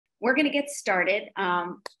We're going to get started.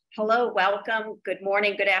 Hello, welcome, good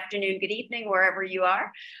morning, good afternoon, good evening, wherever you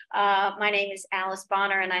are. My name is Alice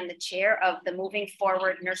Bonner, and I'm the chair of the Moving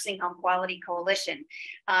Forward Nursing Home Quality Coalition.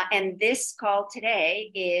 And this call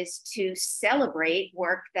today is to celebrate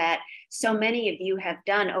work that so many of you have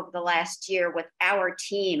done over the last year with our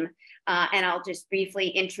team. And I'll just briefly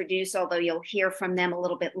introduce, although you'll hear from them a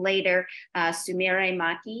little bit later, Sumire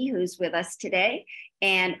Maki, who's with us today,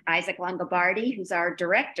 and Isaac Longobardi, who's our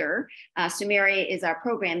director. Sumire is our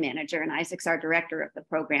program manager, and Isaac's our director of the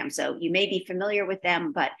program. So you may be familiar with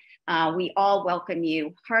them, but we all welcome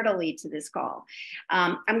you heartily to this call.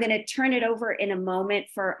 I'm going to turn it over in a moment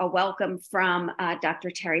for a welcome from Dr.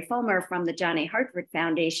 Terry Fulmer from the John A. Hartford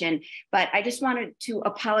Foundation, but I just wanted to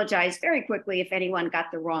apologize very quickly if anyone got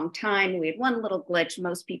the wrong time. We had one little glitch.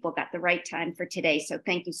 Most people got the right time for today, so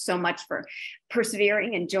thank you so much for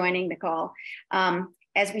persevering and joining the call.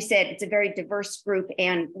 As we said, it's a very diverse group,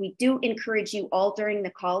 and we do encourage you all during the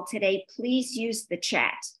call today, please use the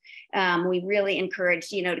chat. We really encourage,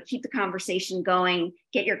 to keep the conversation going,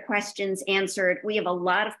 get your questions answered. We have a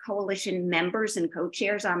lot of coalition members and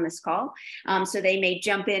co-chairs on this call, so they may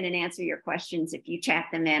jump in and answer your questions if you chat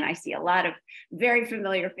them in. I see a lot of very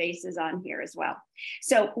familiar faces on here as well.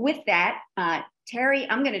 So with that, Terry,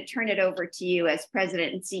 I'm going to turn it over to you as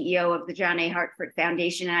president and CEO of the John A. Hartford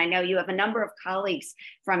Foundation. And I know you have a number of colleagues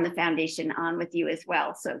from the foundation on with you as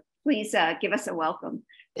well. So please give us a welcome.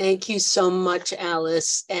 Thank you so much,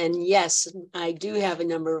 Alice. And yes, I do have a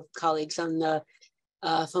number of colleagues on the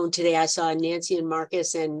phone today. I saw Nancy and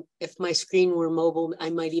Marcus, and if my screen were mobile, I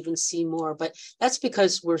might even see more, but that's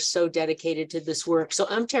because we're so dedicated to this work. So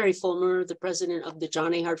I'm Terry Fulmer, the president of the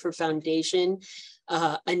John A. Hartford Foundation,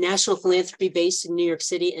 a national philanthropy based in New York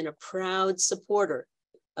City, and a proud supporter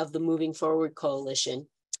of the Moving Forward Coalition.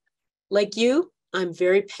 Like you, I'm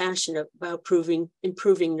very passionate about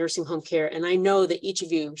improving nursing home care, and I know that each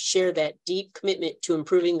of you share that deep commitment to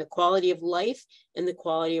improving the quality of life and the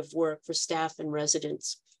quality of work for staff and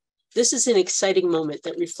residents. This is an exciting moment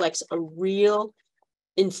that reflects a real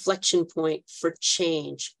inflection point for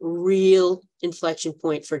change,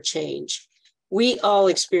 We all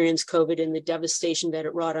experienced COVID and the devastation that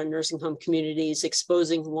it wrought on nursing home communities,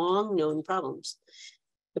 exposing long known problems.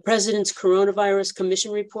 The President's Coronavirus Commission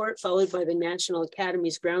report, followed by the National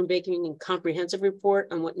Academies groundbreaking and comprehensive report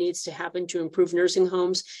on what needs to happen to improve nursing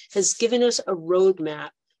homes, has given us a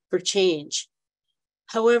roadmap for change.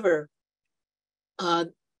 However,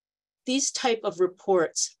 these type of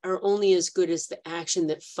reports are only as good as the action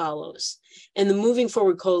that follows. And the Moving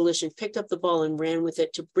Forward Coalition picked up the ball and ran with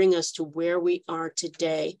it to bring us to where we are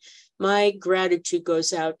today. My gratitude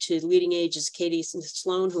goes out to Leading Age's Katie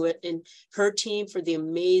Sloan, and her team for the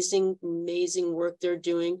amazing work they're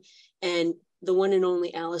doing, and the one and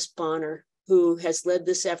only Alice Bonner, who has led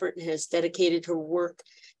this effort and has dedicated her work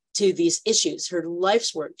to these issues, her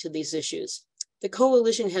life's work to these issues. The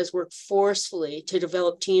coalition has worked forcefully to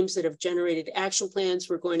develop teams that have generated action plans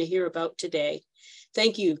we're going to hear about today.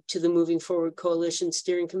 Thank you to the Moving Forward Coalition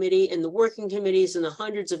Steering Committee and the working committees and the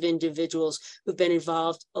hundreds of individuals who've been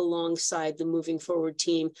involved alongside the Moving Forward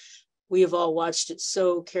team. We have all watched it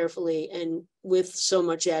so carefully and with so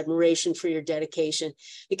much admiration for your dedication.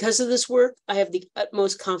 Because of this work, I have the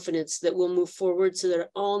utmost confidence that we'll move forward so that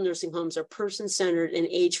all nursing homes are person-centered and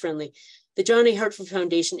age-friendly. The John A. Hartford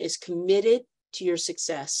Foundation is committed to your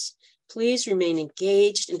success. Please remain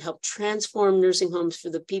engaged and help transform nursing homes for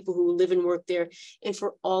the people who live and work there and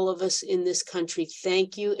for all of us in this country.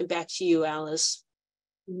 Thank you, and back to you, Alice.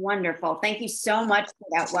 Wonderful. Thank you so much for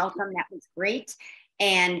that welcome. That was great.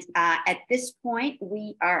 And at this point,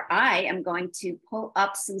 I am going to pull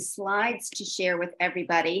up some slides to share with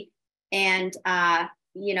everybody. And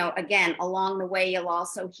again, along the way, you'll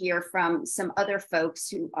also hear from some other folks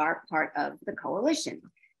who are part of the coalition.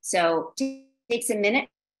 So it takes a minute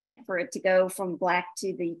for it to go from black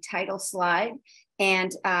to the title slide.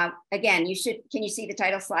 And again, can you see the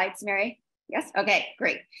title slides, Mary? Yes? Okay,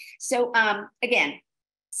 great. So again,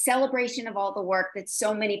 celebration of all the work that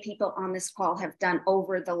so many people on this call have done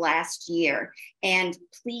over the last year. And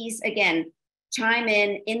please, again, chime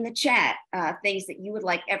in the chat things that you would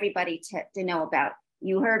like everybody to know about.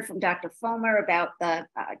 You heard from Dr. Fulmer about the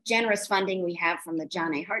generous funding we have from the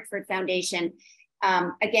John A. Hartford Foundation.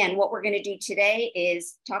 Again, what we're going to do today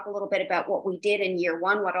is talk a little bit about what we did in year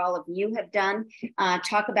one, what all of you have done,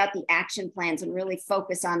 talk about the action plans and really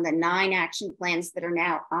focus on the 9 action plans that are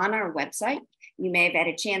now on our website. You may have had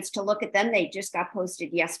a chance to look at them. They just got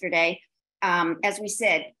posted yesterday. As we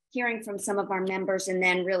said, hearing from some of our members and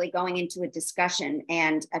then really going into a discussion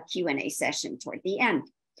and a Q&A session toward the end.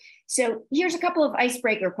 So here's a couple of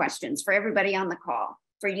icebreaker questions for everybody on the call.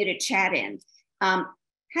 for you to chat in.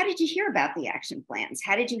 How did you hear about the action plans?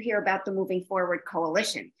 How did you hear about the Moving Forward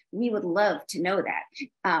Coalition? We would love to know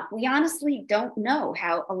that. We honestly don't know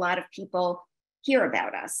how a lot of people hear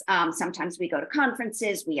about us. Sometimes we go to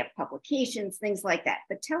conferences, we have publications, things like that.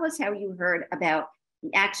 But tell us how you heard about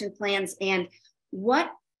the action plans and what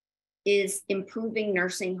is improving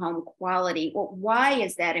nursing home quality. Well, why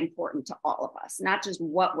is that important to all of us? Not just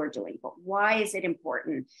what we're doing, but why is it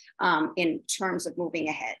important in terms of moving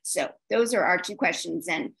ahead? So those are our two questions.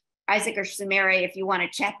 And Isaac or Samara, if you want to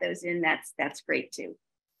chat those in, that's great too.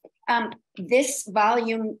 This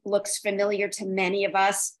volume looks familiar to many of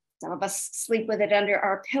us. Some of us sleep with it under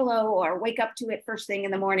our pillow or wake up to it first thing in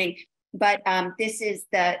the morning. But this is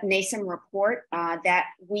the NASEM report that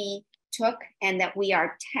we took and that we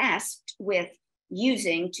are tasked with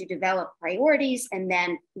using to develop priorities. And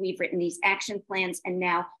then we've written these action plans, and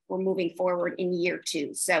now we're moving forward in year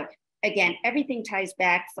 2. So again, everything ties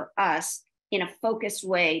back for us in a focused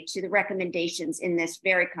way to the recommendations in this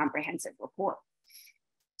very comprehensive report.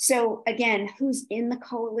 So again, who's in the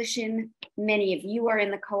coalition? Many of you are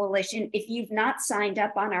in the coalition. If you've not signed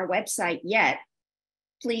up on our website yet,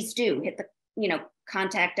 please do hit the,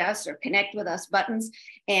 contact us or connect with us buttons,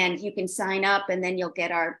 and you can sign up, and then you'll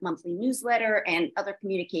get our monthly newsletter and other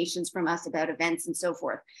communications from us about events and so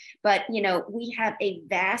forth. But, we have a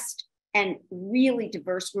vast and really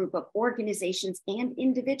diverse group of organizations and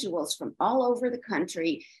individuals from all over the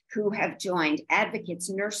country who have joined: advocates,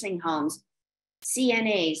 nursing homes,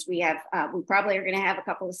 CNAs. We probably are going to have a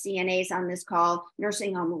couple of CNAs on this call.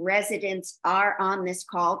 Nursing home residents are on this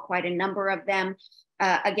call, quite a number of them.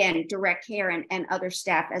 Again, direct care and other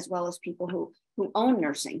staff, as well as people who own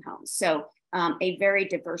nursing homes. So a very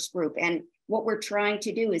diverse group. And what we're trying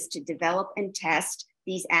to do is to develop and test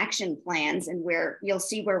these action plans, and where you'll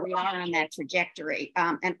see where we are on that trajectory,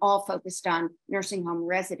 and all focused on nursing home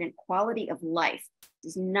resident quality of life.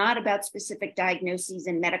 This is not about specific diagnoses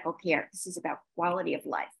and medical care. This is about quality of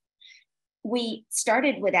life. We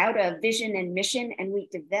started without a vision and mission, and we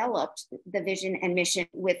developed the vision and mission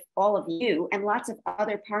with all of you and lots of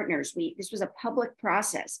other partners. This was a public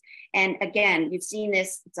process. And again, you've seen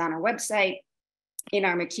this, it's on our website, in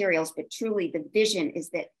our materials, but truly the vision is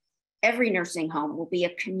that every nursing home will be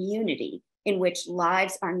a community in which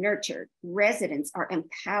lives are nurtured, residents are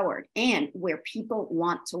empowered, and where people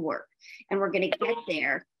want to work. And we're going to get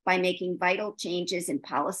there by making vital changes in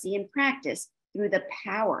policy and practice through the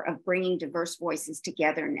power of bringing diverse voices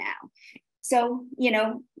together now. So,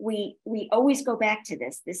 we always go back to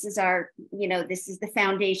this. This is this is the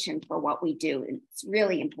foundation for what we do, and it's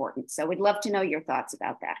really important. So we'd love to know your thoughts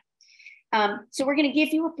about that. So we're going to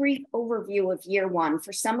give you a brief overview of year 1.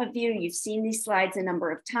 For some of you, you've seen these slides a number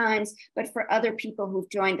of times, but for other people who've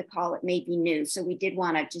joined the call, it may be new. So we did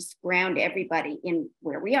want to just ground everybody in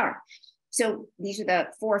where we are. So these are the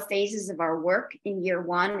 4 phases of our work in year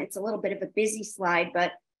 1. It's a little bit of a busy slide,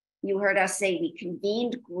 but you heard us say we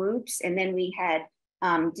convened groups, and then we had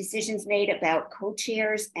decisions made about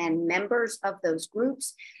co-chairs and members of those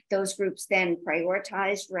groups. Those groups then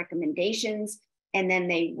prioritized recommendations, and then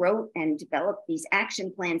they wrote and developed these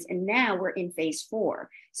action plans. And now we're in phase 4.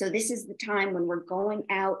 So this is the time when we're going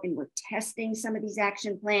out and we're testing some of these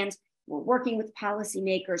action plans. We're working with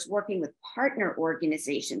policymakers, working with partner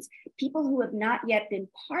organizations, people who have not yet been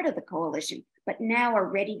part of the coalition, but now are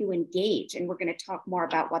ready to engage. And we're going to talk more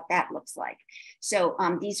about what that looks like. So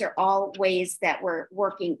these are all ways that we're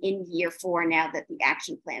working in year 4 now that the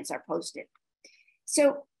action plans are posted.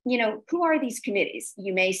 So, who are these committees?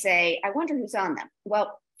 You may say, I wonder who's on them.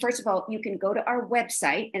 Well, first of all, you can go to our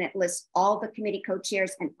website, and it lists all the committee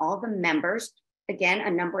co-chairs and all the members. Again, a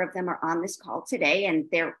number of them are on this call today, and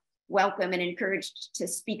they're welcome and encouraged to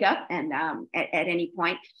speak up and at any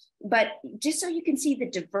point. But just so you can see the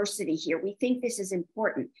diversity here, we think this is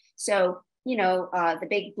important. So, the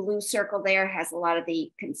big blue circle there has a lot of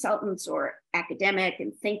the consultants or academic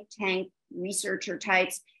and think tank researcher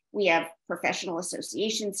types. We have professional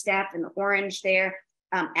association staff in the orange there,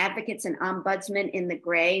 advocates and ombudsmen in the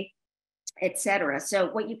gray, et cetera. So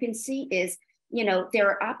what you can see is, there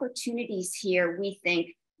are opportunities here, we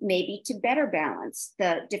think, maybe to better balance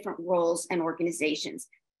the different roles and organizations.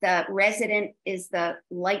 The resident is the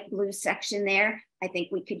light blue section there. I think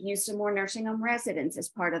we could use some more nursing home residents as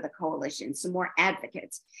part of the coalition, some more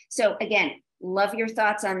advocates. So again, love your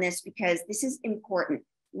thoughts on this, because this is important.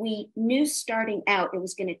 We knew starting out, it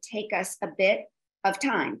was going to take us a bit of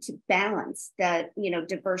time to balance the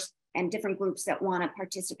diverse and different groups that want to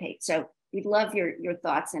participate. So we'd love your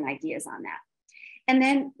thoughts and ideas on that. And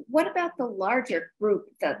then what about the larger group,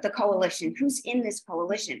 the coalition? Who's in this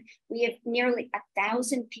coalition? We have nearly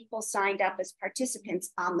 1,000 people signed up as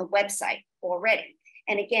participants on the website already.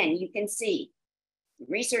 And again, you can see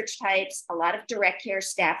research types, a lot of direct care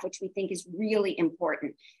staff, which we think is really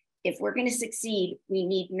important. If we're going to succeed, we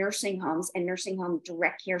need nursing homes and nursing home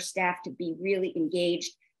direct care staff to be really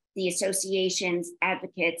engaged, the associations,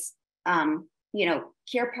 advocates,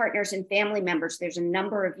 care partners and family members. There's a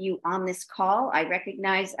number of you on this call. I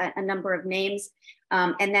recognize a number of names.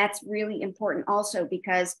 And that's really important also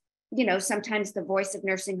because, sometimes the voice of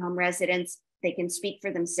nursing home residents, they can speak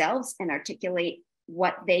for themselves and articulate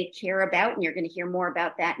what they care about. And you're going to hear more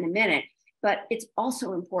about that in a minute. But it's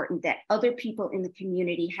also important that other people in the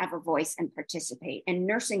community have a voice and participate. And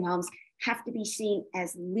nursing homes have to be seen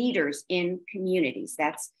as leaders in communities.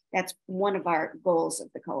 That's one of our goals of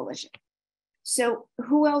the coalition. So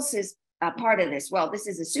who else is a part of this? Well, this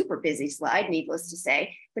is a super busy slide, needless to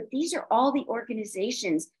say, but these are all the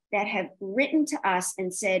organizations that have written to us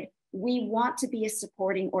and said, we want to be a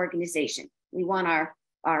supporting organization. We want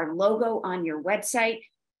our logo on your website.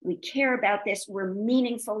 We care about this. We're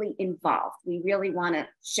meaningfully involved. We really want to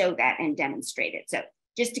show that and demonstrate it. So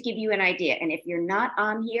just to give you an idea, and if you're not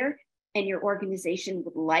on here and your organization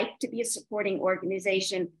would like to be a supporting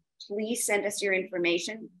organization, please send us your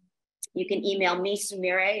information. You can email me,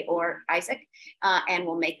 Sumire, or Isaac, and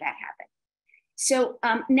we'll make that happen. So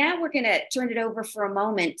now we're going to turn it over for a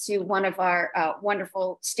moment to one of our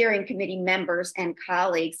wonderful steering committee members and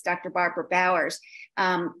colleagues, Dr. Barbara Bowers.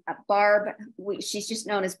 Barb, she's just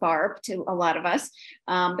known as Barb to a lot of us,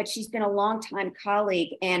 but she's been a longtime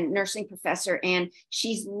colleague and nursing professor, and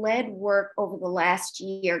she's led work over the last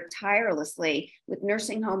year tirelessly with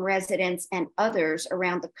nursing home residents and others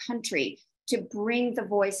around the country to bring the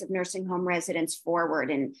voice of nursing home residents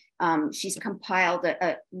forward. And she's compiled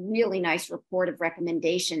a really nice report of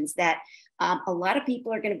recommendations that a lot of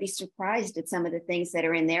people are going to be surprised at some of the things that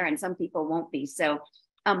are in there, and some people won't be. So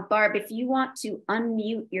Barb, if you want to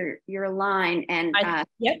unmute your line and-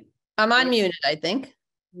 Yep, I'm unmuted, I think.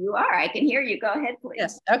 You are, I can hear you. Go ahead, please.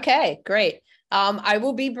 Yes, okay, great. I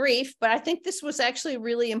will be brief, but I think this was actually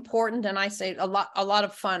really important, and I say a lot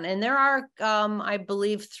of fun. And there are, I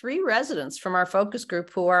believe, 3 residents from our focus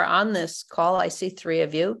group who are on this call. I see 3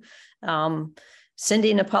 of you: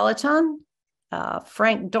 Cindy Napolitan,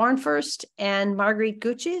 Frank Dornfirst, and Marguerite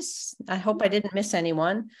Gucci's. I hope I didn't miss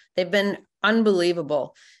anyone. They've been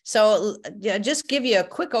unbelievable. So just give you a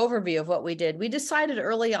quick overview of what we did. We decided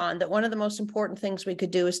early on that one of the most important things we could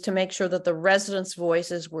do is to make sure that the residents'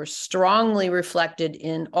 voices were strongly reflected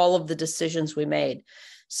in all of the decisions we made.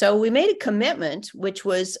 So we made a commitment, which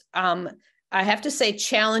was, I have to say,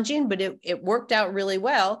 challenging, but it worked out really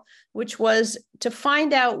well, which was to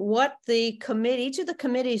find out what each of the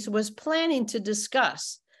committees was planning to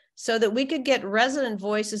discuss so that we could get resident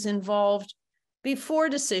voices involved before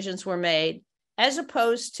decisions were made, as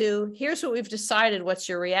opposed to, here's what we've decided, what's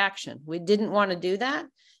your reaction? We didn't want to do that.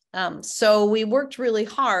 So we worked really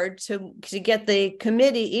hard to get the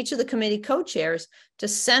committee, each of the committee co-chairs, to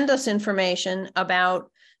send us information about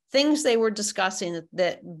things they were discussing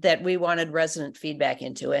that we wanted resident feedback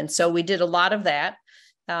into. And so we did a lot of that.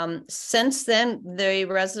 Since then, the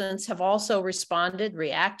residents have also responded,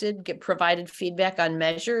 reacted, provided feedback on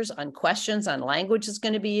measures, on questions, on language that's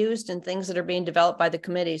going to be used, and things that are being developed by the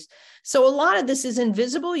committees. So a lot of this is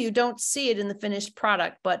invisible. You don't see it in the finished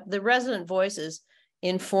product, but the resident voices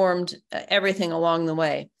informed everything along the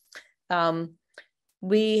way.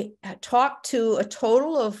 We talked to a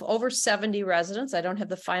total of over 70 residents. I don't have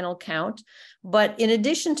the final count, but in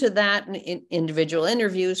addition to that, in individual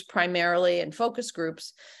interviews primarily and focus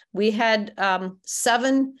groups, we had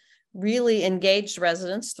 7 really engaged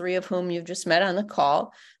residents, 3 of whom you've just met on the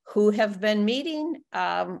call, who have been meeting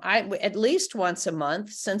at least once a month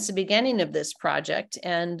since the beginning of this project.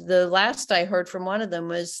 And the last I heard from one of them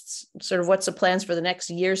was sort of what's the plans for the next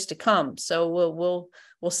years to come. So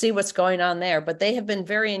we'll see what's going on there, but they have been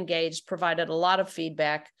very engaged, provided a lot of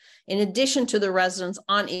feedback in addition to the residents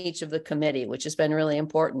on each of the committee, which has been really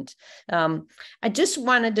important. I just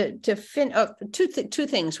wanted to two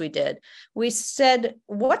things we did. We said,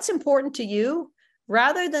 what's important to you?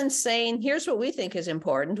 Rather than saying, here's what we think is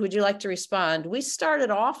important, would you like to respond? We started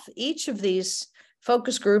off each of these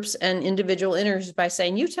focus groups and individual interviews by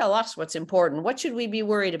saying, you tell us what's important. What should we be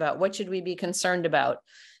worried about? What should we be concerned about?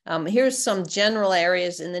 Here's some general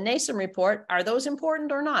areas in the NASEM report. Are those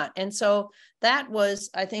important or not? And so that was,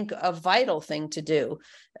 I think, a vital thing to do.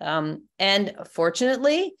 And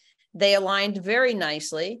fortunately, they aligned very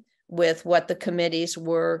nicely with what the committees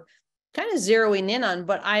were kind of zeroing in on.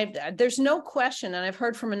 But there's no question, and I've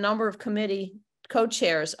heard from a number of committee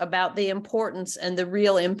co-chairs about the importance and the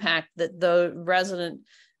real impact that the resident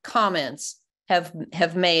comments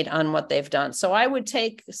have made on what they've done. So I would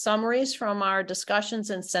take summaries from our discussions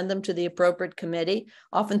and send them to the appropriate committee,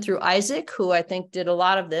 often through Isaac, who I think did a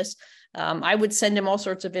lot of this. I would send him all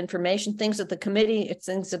sorts of information, things that the committee,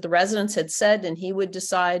 things that the residents had said, and he would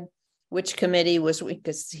decide which committee was,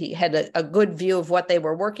 because he had a good view of what they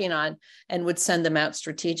were working on and would send them out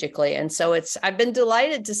strategically. And so I've been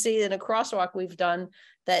delighted to see in a crosswalk we've done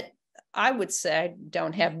that. I would say, I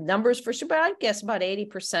don't have numbers for sure, but I guess about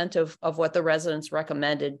 80% of what the residents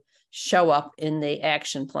recommended show up in the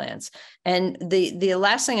action plans. And the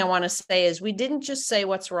last thing I want to say is we didn't just say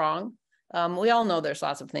what's wrong. We all know there's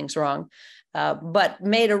lots of things wrong, but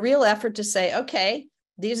made a real effort to say, okay,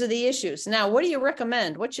 these are the issues. Now, what do you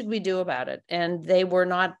recommend? What should we do about it? And they were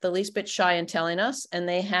not the least bit shy in telling us. And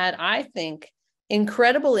they had, I think,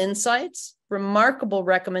 incredible insights, remarkable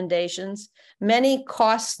recommendations. Many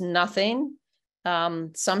cost nothing.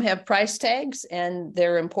 Some have price tags and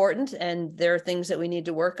they're important and there are things that we need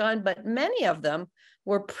to work on, but many of them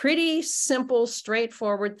were pretty simple,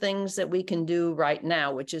 straightforward things that we can do right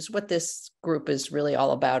now, which is what this group is really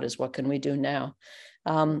all about, is what can we do now?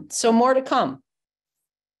 So more to come.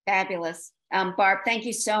 Fabulous. Barb, thank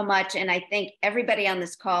you so much. And I think everybody on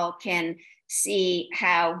this call can see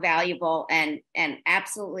how valuable and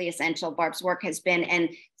absolutely essential Barb's work has been. And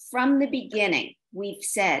from the beginning, we've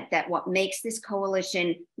said that what makes this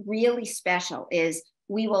coalition really special is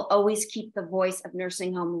we will always keep the voice of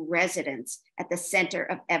nursing home residents at the center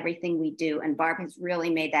of everything we do. And Barb has really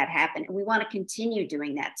made that happen. And we want to continue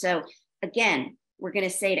doing that. So again, we're going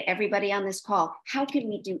to say to everybody on this call, how can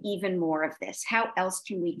we do even more of this? How else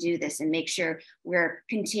can we do this and make sure we're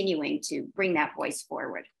continuing to bring that voice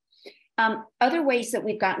forward? Other ways that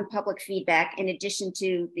we've gotten public feedback, in addition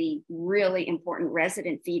to the really important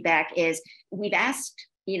resident feedback, is we've asked,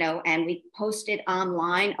 and we posted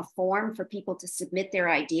online a form for people to submit their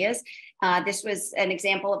ideas. This was an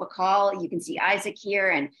example of a call. You can see Isaac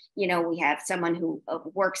here, and we have someone who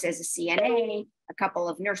works as a CNA, a couple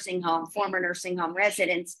of former nursing home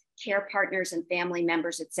residents, care partners and family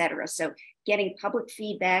members, et cetera. So getting public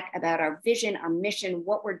feedback about our vision, our mission,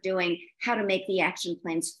 what we're doing, how to make the action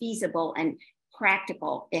plans feasible and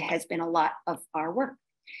practical, it has been a lot of our work.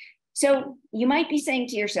 So you might be saying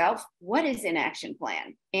to yourself, what is an action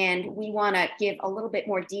plan? And we want to give a little bit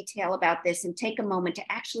more detail about this and take a moment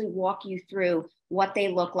to actually walk you through what they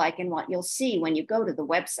look like and what you'll see when you go to the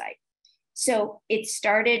website. So it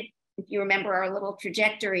started, if you remember our little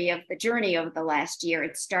trajectory of the journey over the last year,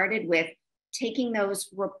 it started with taking those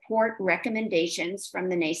report recommendations from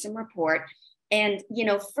the NASEM report and,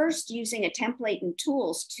 first using a template and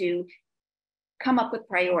tools to come up with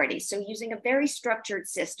priorities. So using a very structured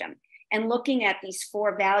system and looking at these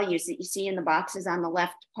 4 values that you see in the boxes on the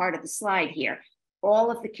left part of the slide here.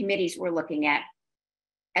 All of the committees we're looking at: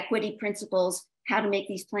 equity principles, how to make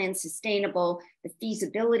these plans sustainable, the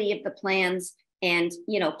feasibility of the plans, and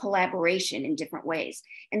collaboration in different ways.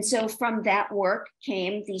 And so from that work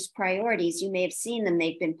came these priorities. You may have seen them.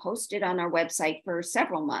 They've been posted on our website for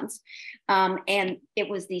several months. And it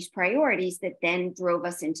was these priorities that then drove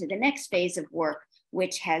us into the next phase of work,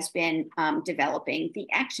 which has been developing the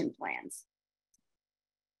action plans.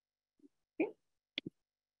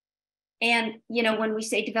 And, when we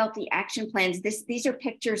say develop the action plans, these are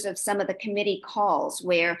pictures of some of the committee calls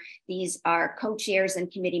where these are co-chairs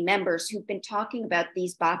and committee members who've been talking about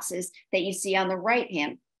these boxes that you see on the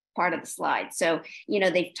right-hand part of the slide. So,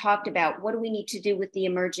 they've talked about, what do we need to do with the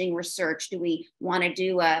emerging research? Do we want to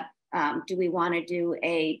do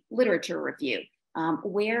a literature review?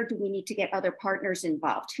 Where do we need to get other partners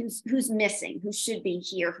involved? Who's missing? Who should be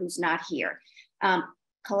here? Who's not here?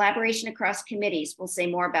 Collaboration across committees. We'll say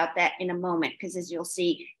more about that in a moment, because as you'll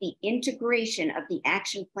see, the integration of the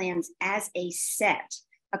action plans as a set,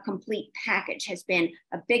 a complete package, has been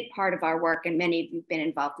a big part of our work, and many of you have been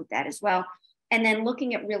involved with that as well. And then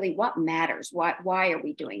looking at really what matters, why are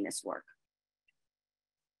we doing this work?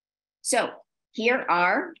 So here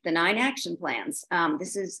are the 9 action plans.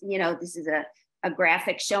 This is a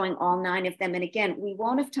graphic showing all 9 of them. And again, we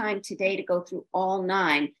won't have time today to go through all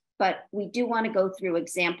 9, but we do want to go through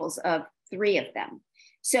examples of 3 of them.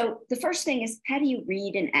 So the first thing is, how do you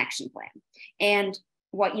read an action plan? And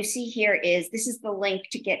what you see here is, this is the link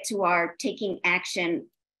to get to our Taking Action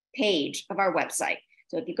page of our website.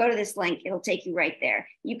 So if you go to this link, it'll take you right there.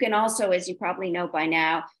 You can also, as you probably know by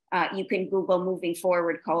now, you can Google Moving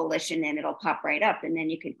Forward Coalition and it'll pop right up, and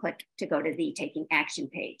then you can click to go to the Taking Action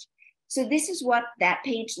page. So this is what that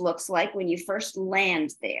page looks like when you first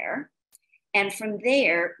land there. And from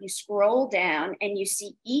there, you scroll down and you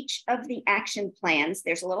see each of the action plans.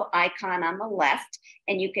 There's a little icon on the left,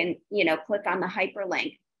 and you can, click on the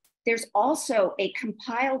hyperlink. There's also a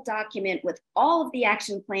compiled document with all of the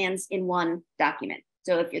action plans in one document.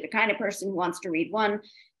 So if you're the kind of person who wants to read one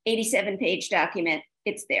 87-page document,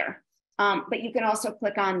 it's there. But you can also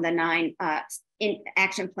click on the 9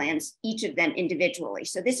 action plans, each of them individually.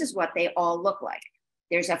 So this is what they all look like.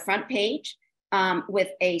 There's a front page with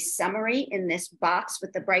a summary in this box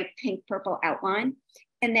with the bright pink purple outline.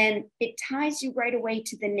 And then it ties you right away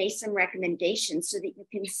to the NASEM recommendations so that you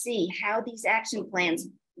can see how these action plans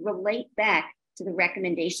relate back to the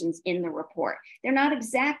recommendations in the report. They're not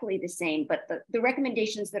exactly the same, but the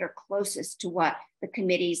recommendations that are closest to what the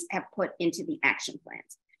committees have put into the action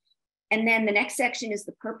plans. And then the next section is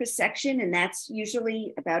the purpose section, and that's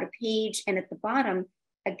usually about a page. And at the bottom,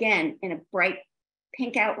 again, in a bright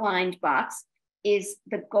pink outlined box, is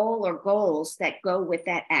the goal or goals that go with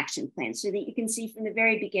that action plan so that you can see from the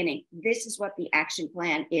very beginning, this is what the action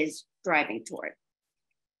plan is driving toward.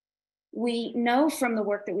 We know from the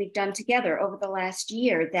work that we've done together over the last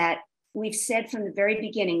year that we've said from the very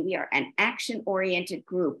beginning, we are an action-oriented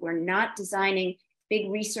group. We're not designing big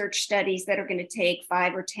research studies that are going to take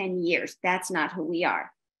 5 or 10 years. That's not who we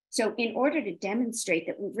are. So in order to demonstrate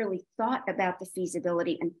that we've really thought about the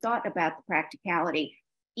feasibility and thought about the practicality,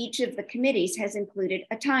 each of the committees has included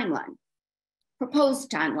a timeline, proposed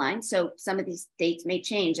timeline. So some of these dates may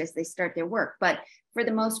change as they start their work, but for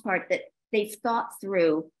the most part, that they've thought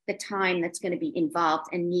through the time that's going to be involved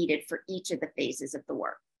and needed for each of the phases of the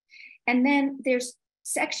work. And then there's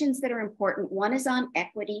sections that are important. One is on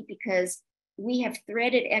equity, because we have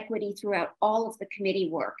threaded equity throughout all of the committee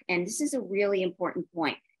work. And this is a really important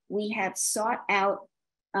point. We have sought out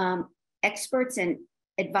experts and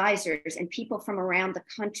advisors and people from around the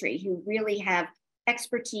country who really have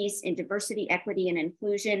expertise in diversity, equity, and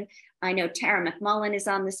inclusion. I know Tara McMullen is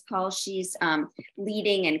on this call. She's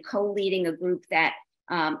leading and co-leading a group that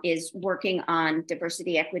is working on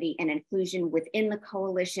diversity, equity, and inclusion within the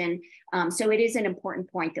coalition. So it is an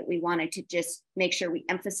important point that we wanted to just make sure we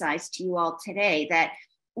emphasize to you all today, that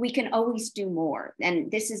we can always do more. And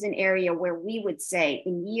this is an area where we would say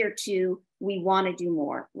in year 2, we want to do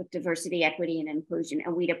more with diversity, equity, and inclusion.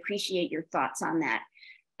 And we'd appreciate your thoughts on that.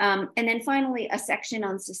 And then finally, a section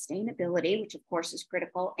on sustainability, which of course is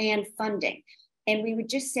critical, and funding. And we would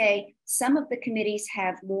just say some of the committees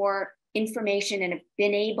have more information and have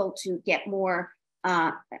been able to get more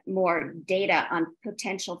data on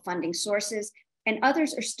potential funding sources, and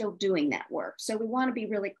others are still doing that work. So we want to be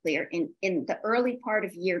really clear in the early part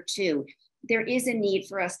of year 2, there is a need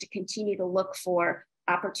for us to continue to look for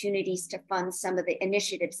opportunities to fund some of the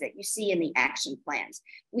initiatives that you see in the action plans.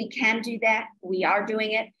 We can do that. We are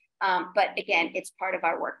doing it. But again, it's part of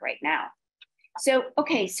our work right now. So,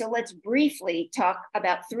 okay, so let's briefly talk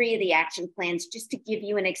about 3 of the action plans, just to give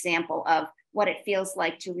you an example of what it feels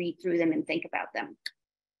like to read through them and think about them.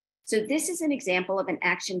 So this is an example of an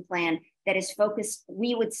action plan that is focused,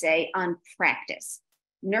 we would say, on practice,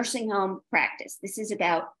 nursing home practice. This is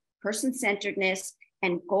about person-centeredness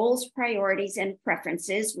and goals, priorities, and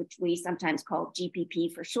preferences, which we sometimes call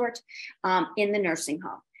GPP for short, in the nursing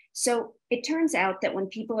home. So it turns out that when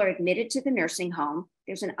people are admitted to the nursing home,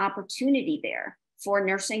 there's an opportunity there for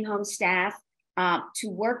nursing home staff to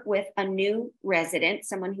work with a new resident,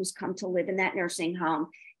 someone who's come to live in that nursing home,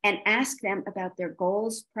 and ask them about their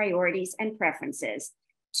goals, priorities, and preferences,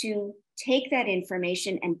 to take that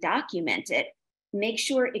information and document it, make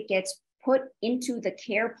sure it gets put into the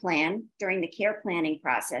care plan during the care planning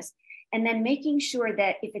process, and then making sure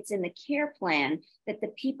that if it's in the care plan, that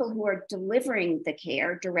the people who are delivering the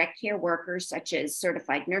care, direct care workers, such as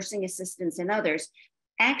certified nursing assistants and others,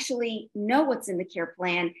 actually know what's in the care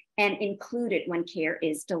plan and include it when care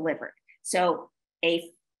is delivered. So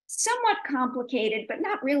a somewhat complicated, but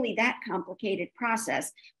not really that complicated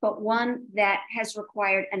process, but one that has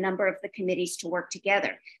required a number of the committees to work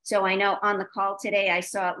together. So I know on the call today, I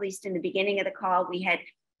saw, at least in the beginning of the call, we had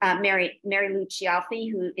Mary Lou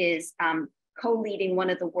Cialfi, who is co-leading one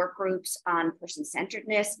of the work groups on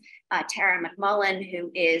person-centeredness, Tara McMullen,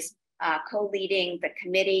 who is co-leading the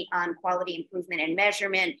committee on quality improvement and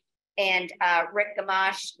measurement, and Rick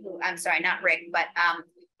Gamache, who, I'm sorry, not Rick, but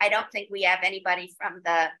I don't think we have anybody from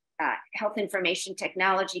the Health Information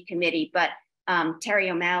Technology Committee, but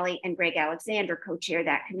Terry O'Malley and Greg Alexander co-chair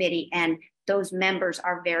that committee, and those members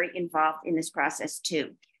are very involved in this process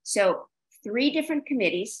too. So 3 different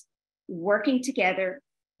committees working together,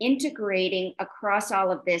 integrating across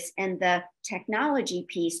all of this. And the technology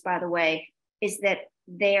piece, by the way, is that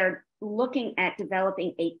they're looking at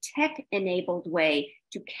developing a tech-enabled way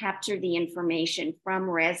to capture the information from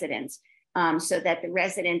residents so that the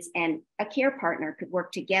residents and a care partner could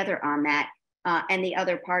work together on that. And the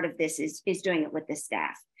other part of this is doing it with the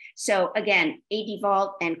staff. So again, AD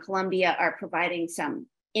Vault and Columbia are providing some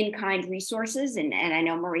in-kind resources, and I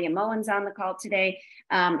know Maria Moen's on the call today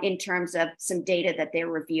in terms of some data that they're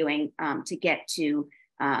reviewing to get to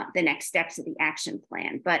the next steps of the action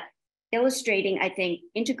plan. But illustrating, I think,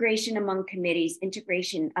 integration among committees,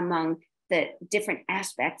 integration among the different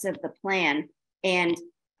aspects of the plan, and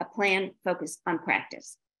a plan focused on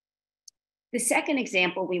practice. The second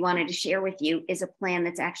example we wanted to share with you is a plan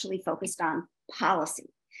that's actually focused on policy.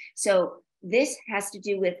 So this has to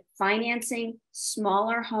do with financing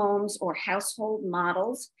smaller homes or household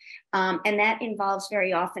models, and that involves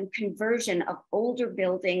very often conversion of older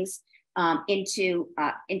buildings into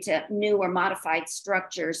new or modified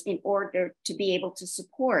structures in order to be able to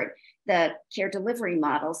support the care delivery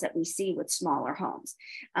models that we see with smaller homes.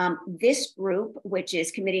 This group, which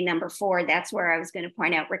is committee number 4, that's where I was going to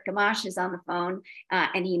point out Rick Gamache is on the phone,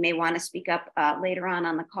 and he may want to speak up later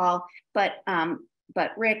on the call.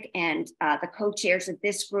 But Rick and the co-chairs of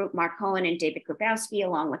this group, Mark Cohen and David Grabowski,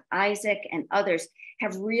 along with Isaac and others,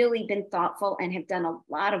 have really been thoughtful and have done a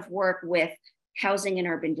lot of work with Housing and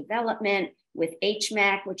Urban Development, with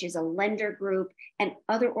HMAC, which is a lender group, and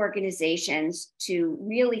other organizations to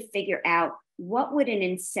really figure out what would an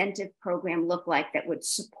incentive program look like that would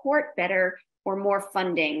support better or more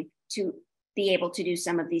funding to be able to do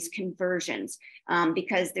some of these conversions,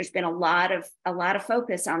 because there's been a lot of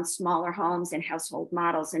focus on smaller homes and household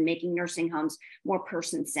models and making nursing homes more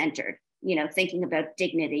person-centered, you know, thinking about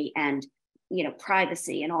dignity and, you know,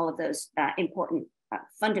 privacy and all of those important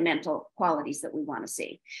fundamental qualities that we want to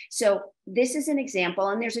see. So this is an example,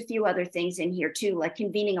 and there's a few other things in here too, like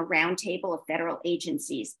convening a roundtable of federal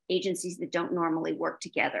agencies that don't normally work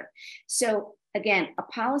together. So again, a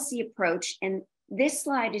policy approach, and this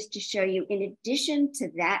slide is to show you, in addition to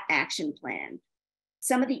that action plan,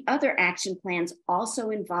 some of the other action plans also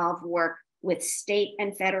involve work with state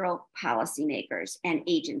and federal policymakers and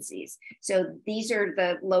agencies. So these are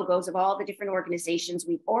the logos of all the different organizations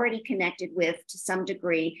we've already connected with to some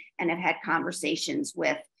degree and have had conversations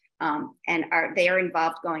with, and they are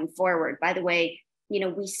involved going forward. By the way, you know,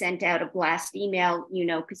 we sent out a blast email, you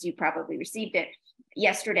know, because you probably received it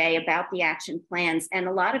yesterday, about the action plans, and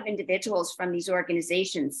a lot of individuals from these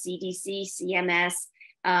organizations, CDC, CMS,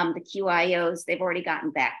 the QIOs, they've already gotten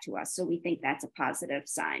back to us. So we think that's a positive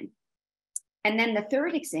sign. And then the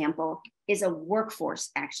third example is a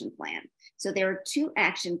workforce action plan. So there are 2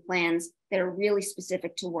 action plans that are really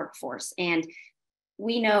specific to workforce. And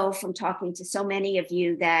we know from talking to so many of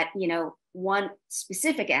you that, you know, one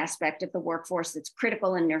specific aspect of the workforce that's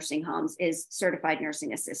critical in nursing homes is certified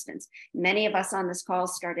nursing assistants. Many of us on this call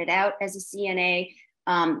started out as a CNA,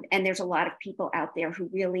 and there's a lot of people out there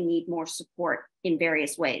who really need more support in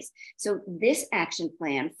various ways. So this action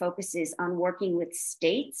plan focuses on working with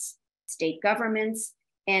states, state governments,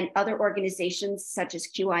 and other organizations such as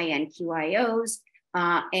QIN, QIOs,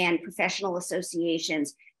 and professional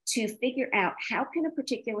associations to figure out how can a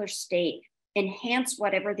particular state enhance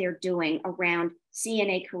whatever they're doing around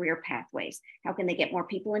CNA career pathways. How can they get more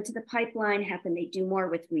people into the pipeline? How can they do more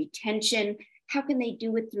with retention? How can they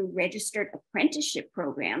do it through registered apprenticeship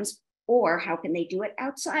programs? Or how can they do it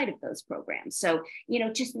outside of those programs? So, you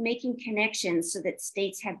know, just making connections so that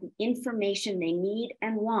states have the information they need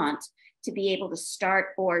and want to be able to start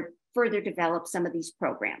or further develop some of these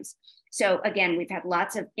programs. So again, we've had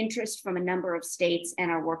lots of interest from a number of states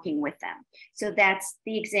and are working with them. So that's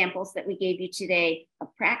the examples that we gave you today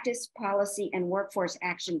of practice, policy, and workforce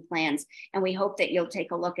action plans. And we hope that you'll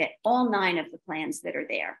take a look at all 9 of the plans that are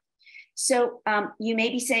there. So you may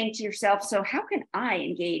be saying to yourself, so how can I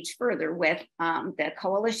engage further with the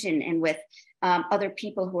coalition and with other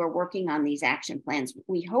people who are working on these action plans?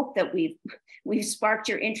 We hope that we've sparked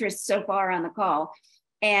your interest so far on the call.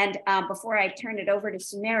 And before I turn it over to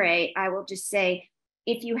Sumere, I will just say,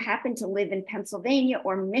 if you happen to live in Pennsylvania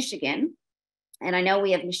or Michigan, and I know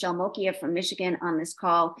we have Michelle Mokia from Michigan on this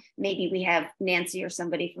call, maybe we have Nancy or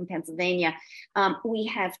somebody from Pennsylvania. We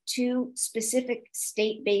have 2 specific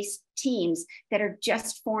state-based teams that are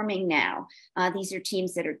just forming now. These are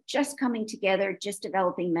teams that are just coming together, just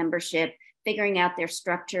developing membership, figuring out their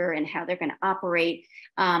structure and how they're going to operate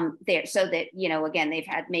there, so that, you know, again, they've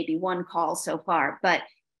had maybe 1 call so far. But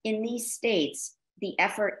in these states, the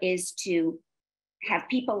effort is to have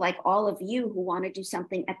people like all of you who want to do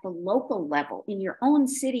something at the local level in your own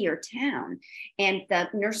city or town, and the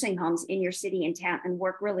nursing homes in your city and town, and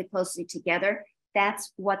work really closely together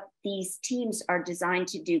That's what these teams are designed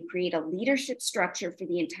to do, create a leadership structure for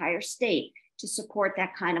the entire state to support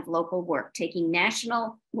that kind of local work, taking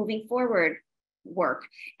national moving forward work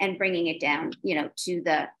and bringing it down, to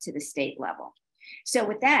the state level. So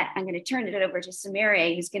with that, I'm going to turn it over to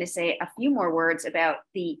Samira, who's going to say a few more words about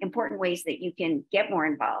the important ways that you can get more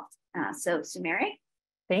involved. So Samira.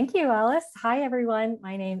 Thank you, Alice. Hi, everyone.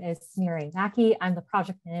 My name is Samira Mackey. I'm the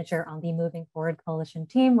project manager on the Moving Forward Coalition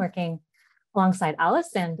team, working alongside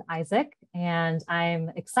Alice and Isaac. And I'm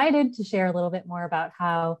excited to share a little bit more about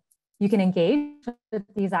how you can engage with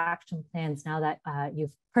these action plans now that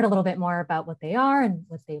you've heard a little bit more about what they are and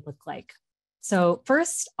what they look like. So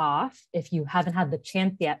first off, if you haven't had the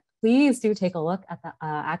chance yet, please do take a look at the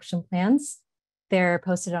action plans. They're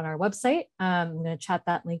posted on our website. I'm going to chat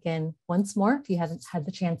that link in once more if you haven't had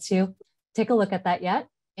the chance to take a look at that yet.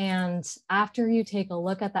 And after you take a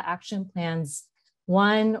look at the action plans,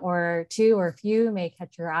 one or two or a few may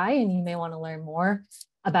catch your eye, and you may want to learn more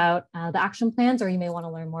about the action plans, or you may want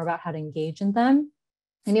to learn more about how to engage in them.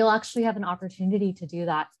 And you'll actually have an opportunity to do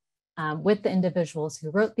that with the individuals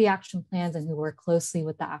who wrote the action plans and who work closely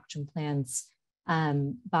with the action plans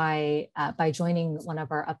by joining one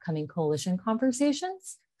of our upcoming coalition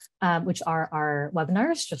conversations, which are our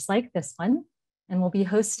webinars, just like this one. And we'll be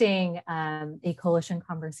hosting a coalition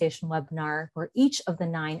conversation webinar for each of the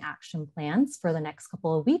 9 action plans for the next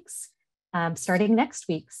couple of weeks, starting next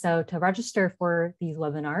week. So to register for these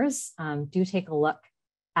webinars, do take a look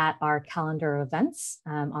at our calendar of events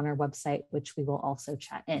on our website, which we will also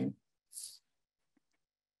chat in.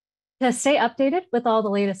 To stay updated with all the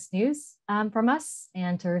latest news from us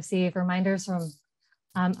and to receive reminders from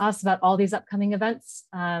us about all these upcoming events,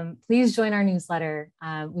 please join our newsletter.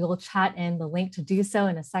 We will chat in the link to do so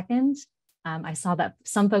in a second. I saw that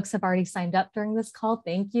some folks have already signed up during this call.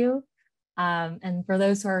 Thank you. And for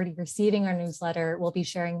those who are already receiving our newsletter, we'll be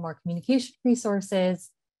sharing more communication resources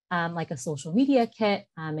like a social media kit,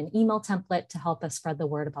 an email template to help us spread the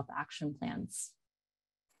word about the action plans.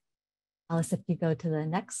 Alice, if you go to the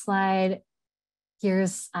next slide,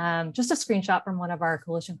 here's just a screenshot from one of our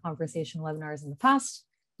coalition conversation webinars in the past.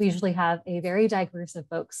 We usually have a very diverse of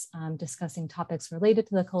folks discussing topics related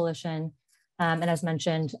to the coalition. And as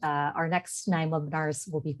mentioned, our next 9 webinars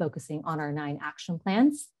will be focusing on our 9 action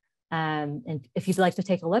plans. And if you'd like to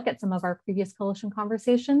take a look at some of our previous coalition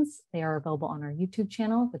conversations, they are available on our YouTube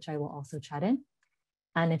channel, which I will also chat in.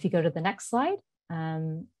 And if you go to the next slide,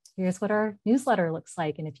 here's what our newsletter looks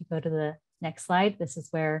like. And if you go to the next slide, this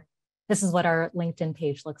is what our LinkedIn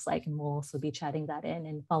page looks like. And we'll also be chatting that in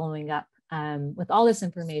and following up with all this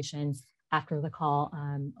information after the call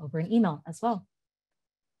over an email as well.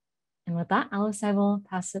 And with that, Alice, I will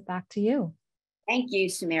pass it back to you. Thank you,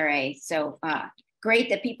 Samira. So great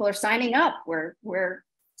that people are signing up. We're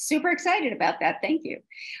super excited about that. Thank you.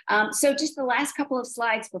 So just the last couple of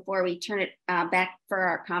slides before we turn it back for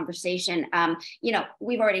our conversation.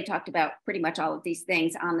 We've already talked about pretty much all of these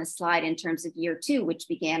things on this slide in terms of year 2, which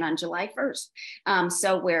began on July 1st.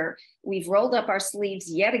 So we've rolled up our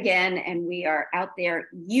sleeves yet again, and we are out there,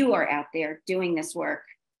 you are out there doing this work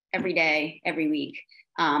every day, every week.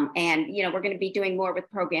 And we're going to be doing more with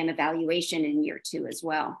program evaluation in year 2 as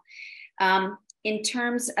well. In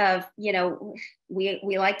terms of,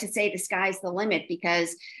 we like to say the sky's the limit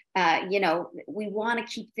because, we want to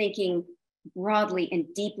keep thinking broadly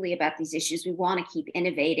and deeply about these issues. We want to keep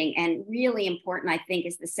innovating. And really important, I think,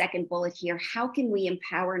 is the second bullet here. How can we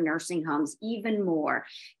empower nursing homes even more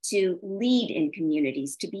to lead in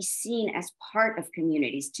communities, to be seen as part of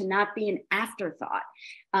communities, to not be an afterthought?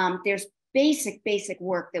 There's basic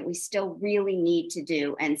work that we still really need to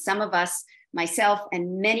do. And some of us, myself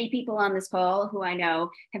and many people on this call who I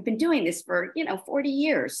know have been doing this for 40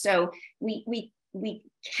 years. So we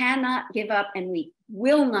cannot give up, and we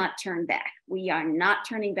will not turn back. We are not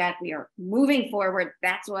turning back. We are moving forward.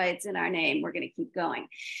 That's why it's in our name. We're going to keep going.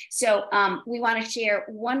 So we want to share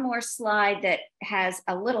one more slide that has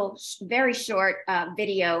a little very short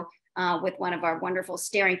video with one of our wonderful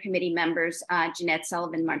steering committee members, Jeanette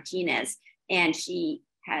Sullivan Martinez, and she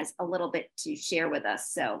has a little bit to share with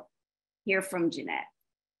us. So hear from Jeanette.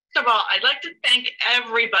 First of all, I'd like to thank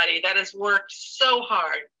everybody that has worked so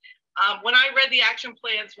hard. When I read the action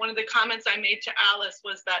plans, one of the comments I made to Alice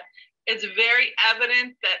was that it's very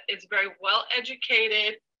evident that it's very well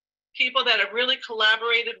educated, people that have really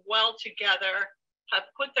collaborated well together, have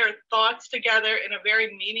put their thoughts together in a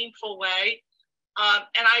very meaningful way.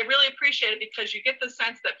 And I really appreciate it because you get the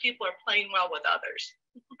sense that people are playing well with others.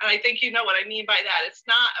 And I think you know what I mean by that. It's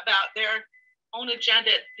not about their own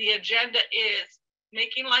agenda. The agenda is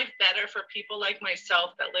making life better for people like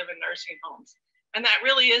myself that live in nursing homes. And that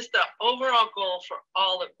really is the overall goal for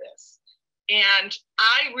all of this. And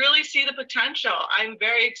I really see the potential. I'm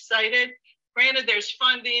very excited. Granted, there's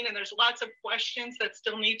funding and there's lots of questions that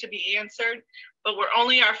still need to be answered, but we're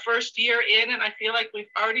only our first year in, and I feel like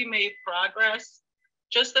we've already made progress.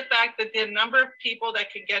 Just the fact that the number of people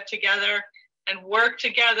that can get together and work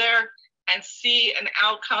together and see an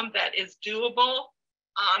outcome that is doable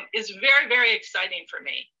is very, very exciting for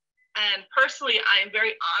me. And personally, I am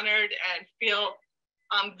very honored and feel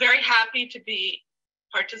very happy to be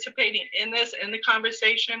participating in this, in the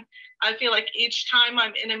conversation. I feel like each time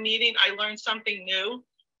I'm in a meeting, I learn something new,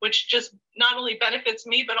 which just not only benefits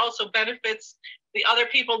me, but also benefits the other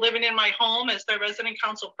people living in my home as their resident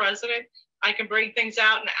council president. I can bring things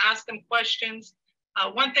out and ask them questions.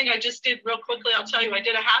 One thing I just did real quickly, I'll tell you, I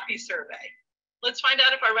did a happy survey. Let's find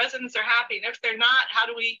out if our residents are happy. And if they're not, how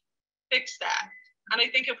do we fix that? And I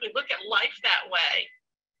think if we look at life that way,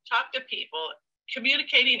 talk to people,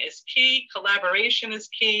 communicating is key, collaboration is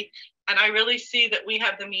key, and I really see that we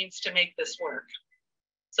have the means to make this work.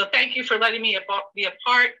 So thank you for letting me be a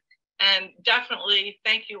part, and definitely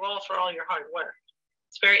thank you all for all your hard work.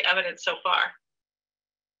 It's very evident so far.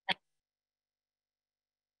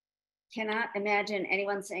 Cannot imagine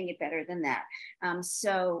anyone saying it better than that.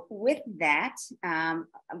 So with that,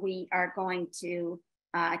 we are going to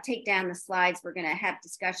take down the slides. We're going to have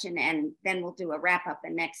discussion, and then we'll do a wrap up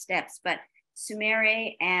and next steps. But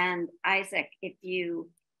Sumeri and Isaac, if you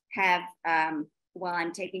have, while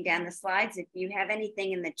I'm taking down the slides, if you have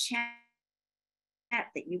anything in the chat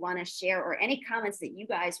that you want to share, or any comments that you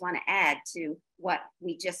guys want to add to what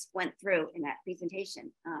we just went through in that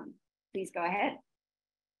presentation, please go ahead.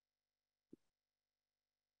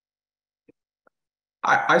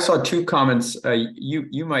 I saw two comments.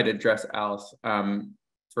 You might address, Alice,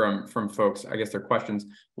 from folks. I guess they're questions.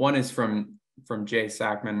 One is from Jay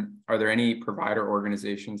Sackman. Are there any provider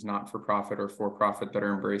organizations, not for profit or for profit, that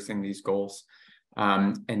are embracing these goals?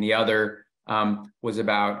 And the other was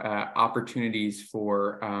about opportunities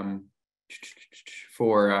for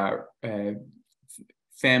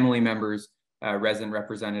family members, resident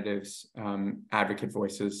representatives, advocate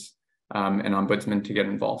voices, and ombudsmen to get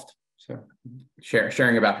involved. So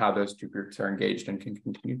sharing about how those two groups are engaged and can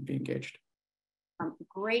continue to be engaged.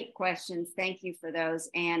 Great questions. Thank you for those.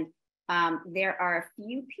 And there are a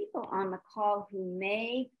few people on the call who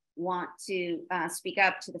may want to speak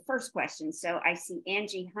up to the first question. So I see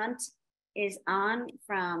Angie Hunt is on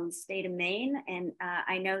from the state of Maine. And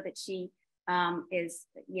I know that she is,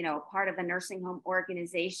 part of a nursing home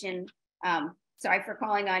organization. Sorry for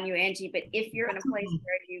calling on you, Angie, but if you're in a place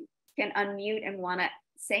where you can unmute and want to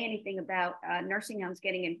say anything about nursing homes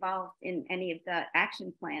getting involved in any of the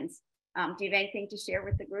action plans, do you have anything to share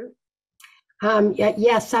with the group?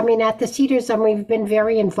 Yes, I mean, at the Cedars, we've been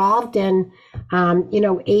very involved in,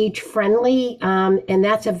 age friendly, and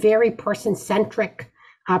that's a very person-centric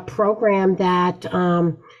program that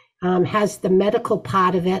has the medical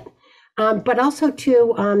part of it. But also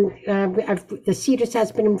too, the Cedars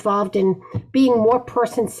has been involved in being more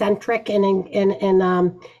person-centric and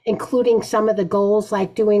including some of the goals,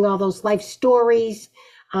 like doing all those life stories,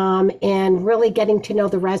 and really getting to know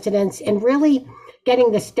the residents, and really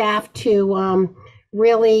getting the staff to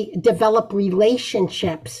really develop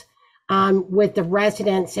relationships with the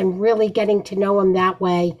residents, and really getting to know them that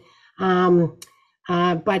way. And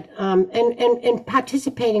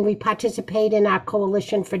participating, we participate in our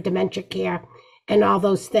coalition for dementia care and all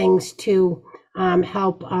those things to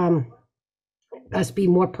help us be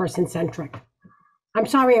more person-centric. I'm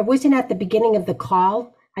sorry, I wasn't at the beginning of the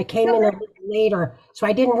call. I came in a little later, so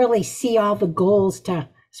I didn't really see all the goals to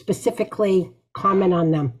specifically comment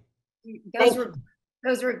on them.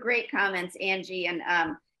 Those were great comments, Angie. And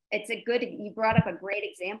you brought up a great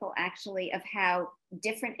example actually of how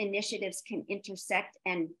different initiatives can intersect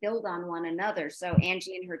and build on one another. So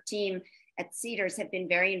Angie and her team at Cedars have been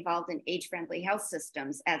very involved in age-friendly health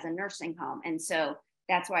systems as a nursing home. And so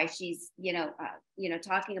that's why she's,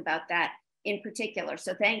 talking about that in particular.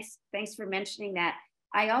 So thanks for mentioning that.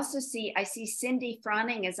 I see Cindy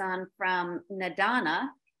Froning is on from Nadana.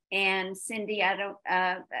 And Cindy, I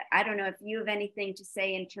don't know if you have anything to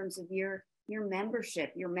say in terms of your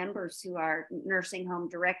membership, your members who are nursing home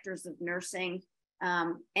directors of nursing.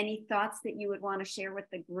 Any thoughts that you would want to share with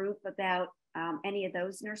the group about any of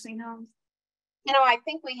those nursing homes? I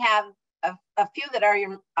think we have a few that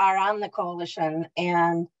are on the coalition,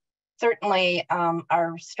 and certainly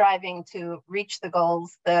are striving to reach the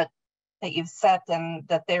goals that you've set and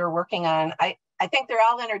that they're working on. I think they're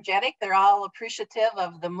all energetic. They're all appreciative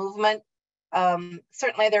of the movement.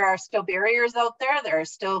 Certainly there are still barriers out there. There are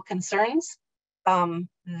still concerns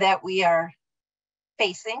that we are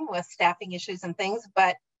facing with staffing issues and things,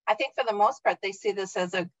 but I think for the most part, they see this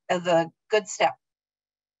as a good step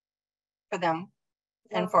for them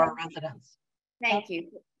and for our residents. Thank you.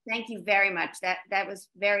 Thank you very much. That was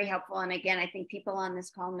very helpful. And again, I think people on this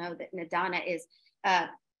call know that NADANA is a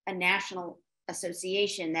national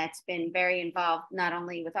association that's been very involved, not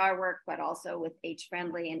only with our work, but also with Age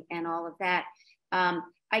Friendly and all of that.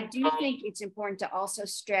 I do think it's important to also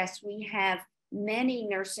stress we have many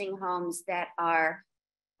nursing homes that are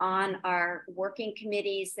on our working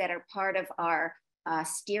committees, that are part of our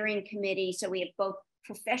steering committee. So we have both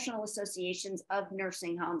professional associations of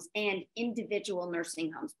nursing homes and individual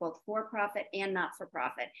nursing homes, both for-profit and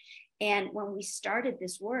not-for-profit. And when we started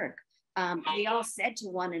this work, we all said to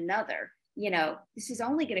one another, you know, this is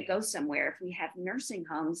only going to go somewhere if we have nursing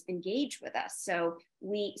homes engage with us. So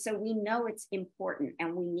we know it's important,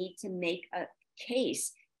 and we need to make a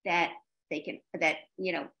case that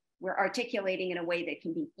you know, we're articulating in a way that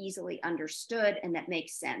can be easily understood and that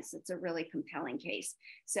makes sense. It's a really compelling case.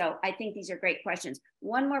 So I think these are great questions.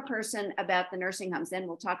 One more person about the nursing homes, then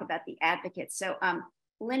we'll talk about the advocates. So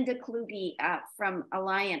Linda Kluge from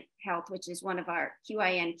Alliant Health, which is one of our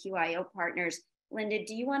QIN/QIO partners. Linda,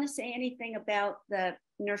 do you want to say anything about the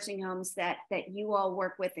nursing homes that you all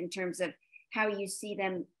work with in terms of how you see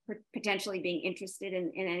them potentially being interested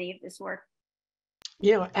in any of this work?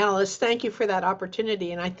 You know, Alice, thank you for that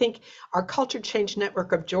opportunity. And I think our Culture Change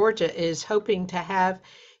Network of Georgia is hoping to have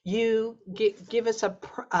you give us a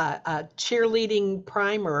cheerleading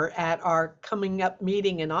primer at our coming up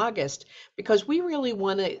meeting in August, because we really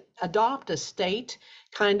want to adopt a state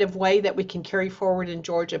kind of way that we can carry forward in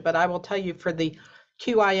Georgia. But I will tell you, for the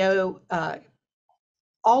QIO,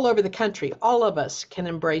 all over the country, all of us can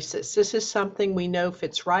embrace this. This is something we know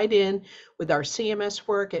fits right in with our CMS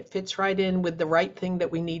work. It fits right in with the right thing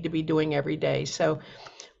that we need to be doing every day. So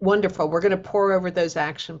wonderful. We're going to pour over those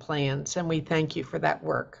action plans, and we thank you for that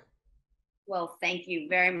work. Well, thank you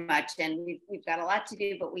very much. And we've got a lot to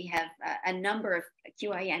do, but we have a number of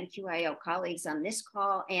QIN/QIO colleagues on this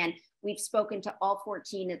call, and we've spoken to all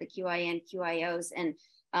 14 of the QIN/QIOs, and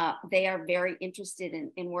they are very interested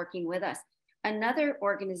in working with us. Another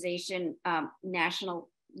organization, national,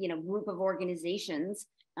 group of organizations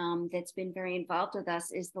that's been very involved with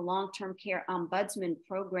us is the long-term care ombudsman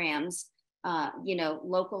programs,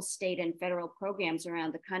 local, state, and federal programs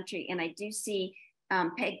around the country. And I do see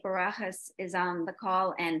Peg Barajas is on the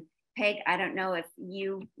call. And Peg, I don't know if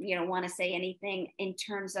you want to say anything in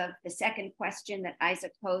terms of the second question that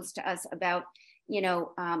Isaac posed to us about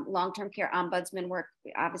long-term care ombudsman work,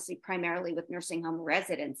 obviously primarily with nursing home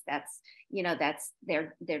residents. That's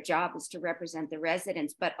their job is to represent the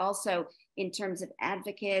residents, but also in terms of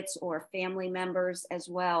advocates or family members as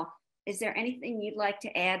well. Is there anything you'd like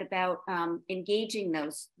to add about engaging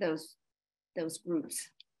those groups?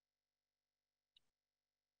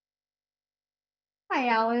 Hi,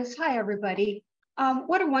 Alice. Hi, everybody.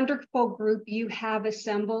 What a wonderful group you have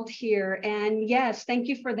assembled here. And yes, thank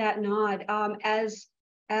you for that nod.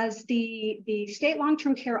 As the state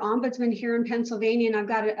long-term care ombudsman here in Pennsylvania, and I've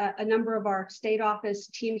got a number of our state office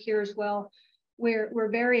team here as well, we're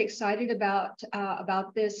very excited about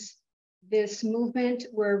this movement.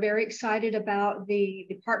 We're very excited about the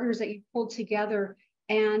partners that you've pulled together.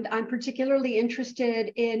 And I'm particularly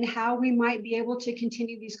interested in how we might be able to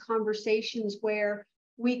continue these conversations where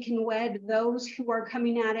we can wed those who are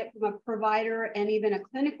coming at it from a provider and even a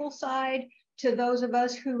clinical side to those of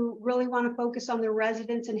us who really want to focus on the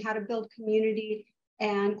residents and how to build community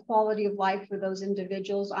and quality of life for those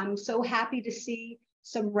individuals. I'm so happy to see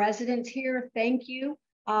some residents here. Thank you.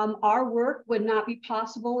 Our work would not be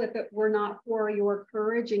possible if it were not for your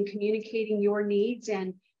courage in communicating your needs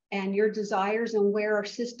and your desires and where our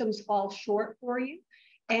systems fall short for you.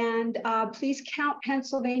 And please count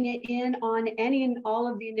Pennsylvania in on any and all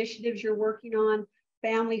of the initiatives you're working on: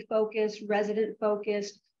 family focused, resident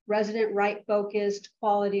focused, resident right focused,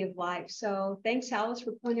 quality of life. So thanks, Alice,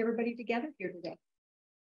 for pulling everybody together here today.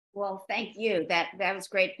 Well, thank you. That was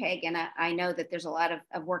great, Peg. And I know that there's a lot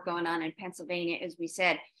of work going on in Pennsylvania, as we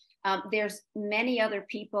said. There's many other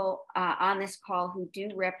people on this call who do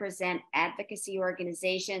represent advocacy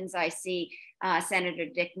organizations. I see Senator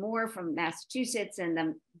Dick Moore from Massachusetts, and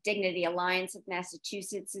the Dignity Alliance of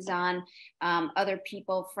Massachusetts is on. Other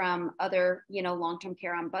people from other, long-term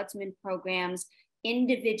care ombudsman programs,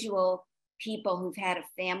 individual people who've had a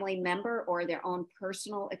family member or their own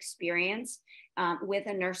personal experience with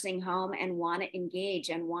a nursing home and want to engage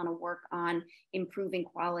and want to work on improving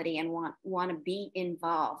quality and want to be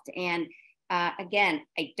involved. And again,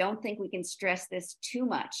 I don't think we can stress this too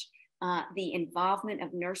much. The involvement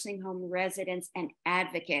of nursing home residents and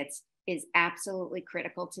advocates is absolutely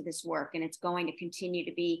critical to this work, and it's going to continue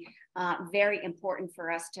to be very important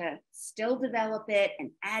for us to still develop it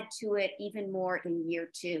and add to it even more in year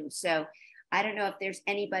 2. So I don't know if there's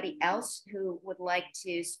anybody else who would like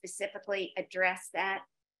to specifically address that,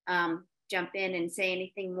 jump in and say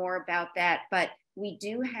anything more about that. But we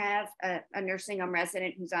do have a nursing home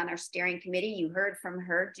resident who's on our steering committee. You heard from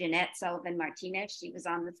her, Jeanette Sullivan Martinez. She was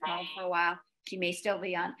on this call for a while. She may still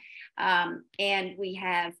be on. And we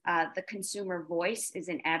have the Consumer Voice is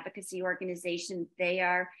an advocacy organization. They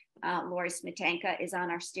are, Lori Smetanka is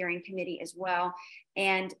on our steering committee as well.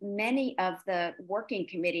 And many of the working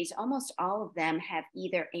committees, almost all of them, have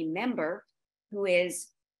either a member who is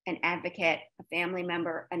an advocate, a family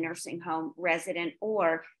member, a nursing home resident,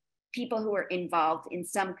 or people who are involved in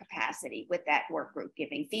some capacity with that work group,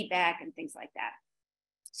 giving feedback and things like that.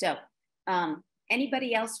 So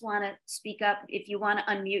anybody else want to speak up? If you want to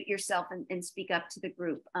unmute yourself and speak up to the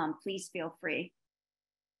group, please feel free.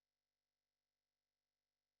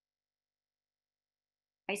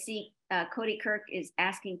 I see Cody Kirk is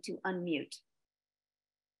asking to unmute.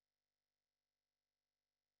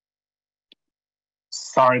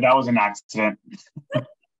 Sorry, that was an accident.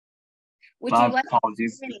 Would My you like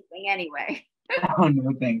apologies. to say anything anyway? Oh,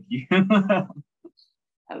 no, thank you.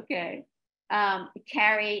 Okay.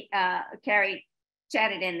 Carrie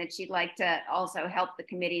chatted in that she'd like to also help the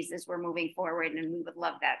committees as we're moving forward, and we would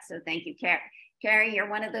love that. So thank you, Carrie. You're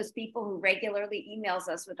one of those people who regularly emails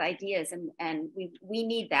us with ideas, and we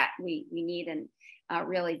need that. We need and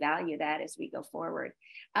really value that as we go forward.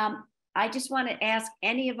 I just want to ask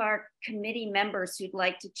any of our committee members who'd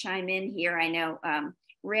like to chime in here. I know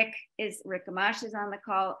Rick Amash is on the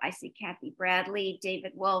call. I see Kathy Bradley,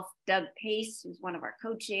 David Wolf, Doug Pace, who's one of our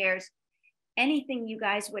co-chairs. Anything you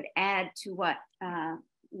guys would add to what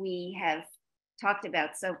we have talked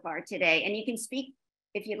about so far today? And you can speak,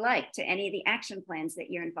 if you'd like, to any of the action plans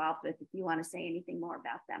that you're involved with, if you want to say anything more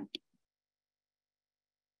about them.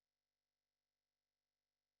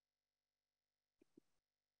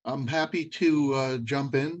 I'm happy to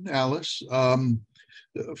jump in, Alice.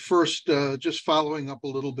 First, just following up a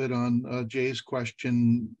little bit on Jay's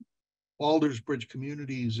question, Aldersbridge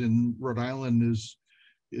Communities in Rhode Island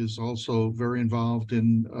is also very involved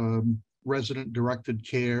in resident-directed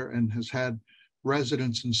care and has had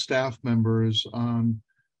residents and staff members on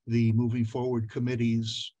the Moving Forward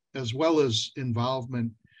committees, as well as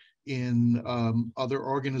involvement in other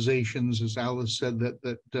organizations, as Alice said, that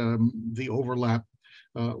the overlap.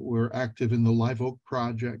 We're active in the Live Oak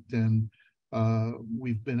Project, and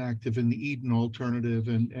we've been active in the Eden Alternative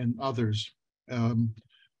and others,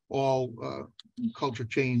 all culture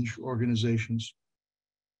change organizations.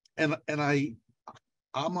 And I'm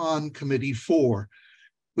on Committee 4,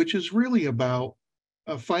 which is really about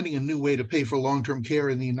finding a new way to pay for long-term care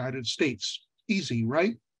in the United States. Easy,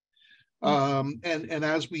 right? And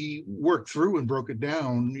as we worked through and broke it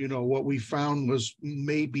down, you know, what we found was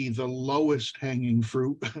maybe the lowest hanging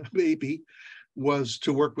fruit, maybe, was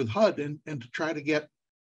to work with HUD and to try to get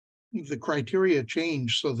the criteria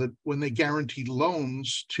changed so that when they guarantee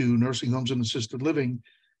loans to nursing homes and assisted living,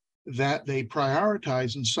 that they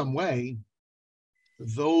prioritize in some way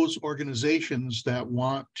those organizations that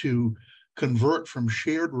want to convert from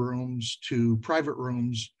shared rooms to private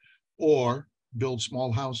rooms or build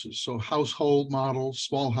small houses. So household models,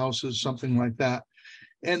 small houses, something like that.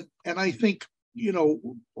 And I think, you know,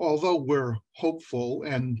 although we're hopeful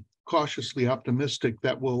and cautiously optimistic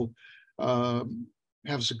that we'll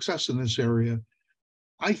have success in this area,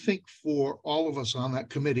 I think for all of us on that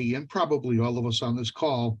committee, and probably all of us on this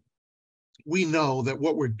call, we know that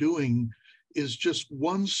what we're doing is just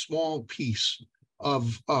one small piece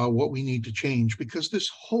of what we need to change, because this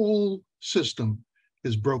whole system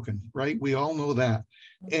is broken, right? We all know that.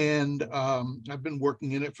 And I've been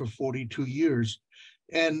working in it for 42 years.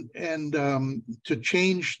 And to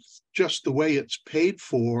change just the way it's paid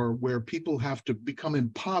for, where people have to become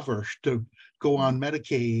impoverished to go on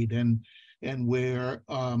Medicaid, and where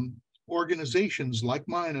organizations like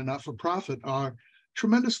mine and not-for-profit are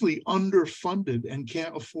tremendously underfunded and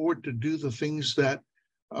can't afford to do the things that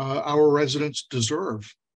our residents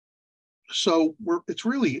deserve. So it's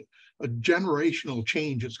really a generational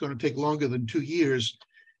change. It's going to take longer than 2 years.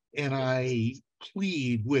 And I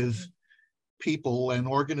plead with people and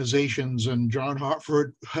organizations and John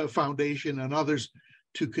Hartford Foundation and others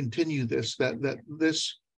to continue this, that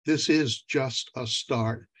this is just a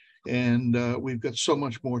start. And we've got so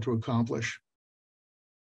much more to accomplish.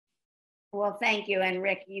 Well, thank you. And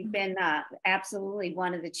Rick, you've been absolutely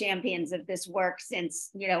one of the champions of this work since,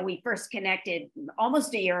 we first connected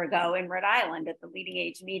almost a year ago in Rhode Island at the Leading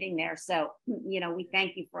Age meeting there. So, we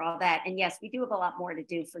thank you for all that. And yes, we do have a lot more to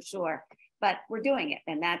do for sure, but we're doing it.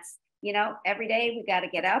 And that's, every day we got to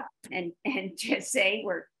get up and just say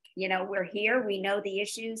we're here. We know the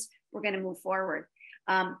issues. We're going to move forward.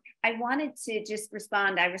 I wanted to just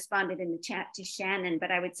respond. I responded in the chat to Shannon,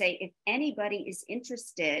 but I would say if anybody is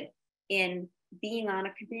interested in being on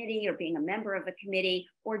a committee or being a member of a committee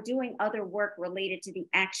or doing other work related to the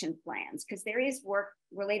action plans, because there is work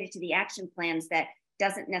related to the action plans that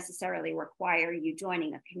doesn't necessarily require you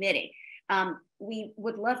joining a committee. We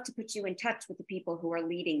would love to put you in touch with the people who are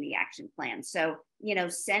leading the action plan. So,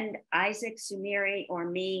 send Isaac, Sumiri, or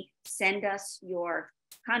me, send us your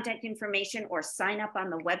contact information or sign up on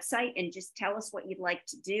the website and just tell us what you'd like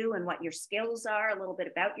to do and what your skills are, a little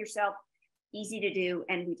bit about yourself. Easy to do,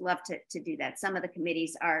 and we'd love to do that. Some of the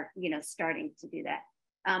committees are, starting to do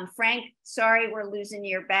that. Frank, sorry we're losing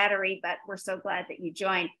your battery, but we're so glad that you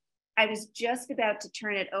joined. I was just about to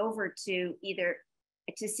turn it over to either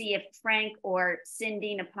to see if Frank or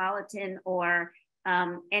Cindy Napolitan or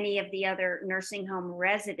any of the other nursing home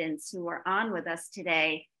residents who are on with us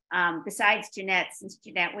today, besides Jeanette, since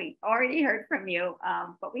Jeanette, we already heard from you,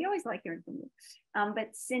 but we always like hearing from you. But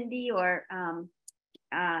Cindy or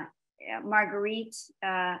Marguerite,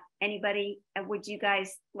 anybody, would you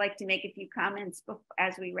guys like to make a few comments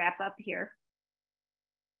as we wrap up here?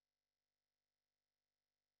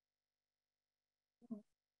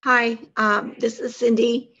 Hi, this is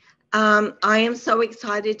Cindy. I am so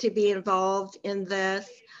excited to be involved in this.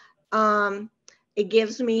 It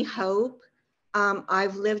gives me hope.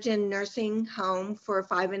 I've lived in nursing home for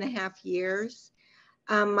 5.5 years.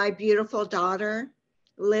 My beautiful daughter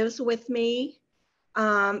lives with me.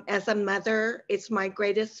 As a mother, it's my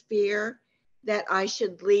greatest fear that I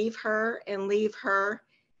should leave her and leave her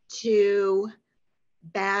to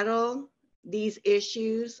battle these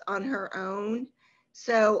issues on her own.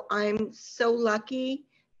 So I'm so lucky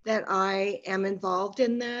that I am involved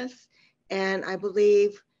in this, and I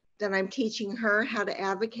believe that I'm teaching her how to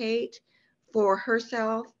advocate for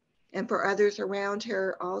herself and for others around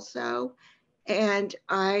her also. And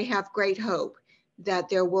I have great hope that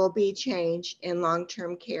there will be change in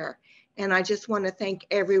long-term care. And I just want to thank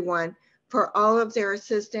everyone for all of their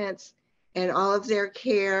assistance and all of their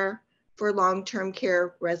care for long-term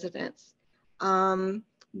care residents,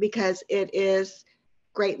 because it is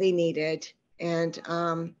greatly needed. And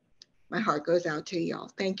my heart goes out to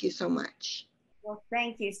y'all. Thank you so much. Well,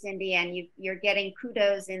 thank you, Cindy. And you're getting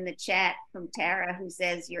kudos in the chat from Tara, who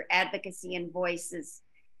says your advocacy and voice is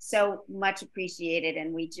so much appreciated,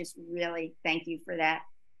 and we just really thank you for that.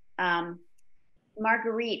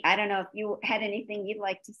 Marguerite, I don't know if you had anything you'd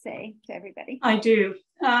like to say to everybody. I do.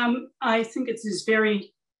 I think it is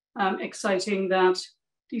very exciting that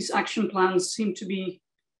these action plans seem to be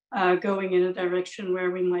going in a direction where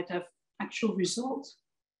we might have actual results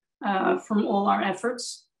from all our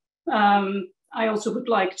efforts. I also would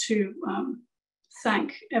like to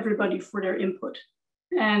thank everybody for their input,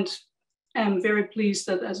 and I'm very pleased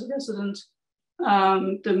that as a resident,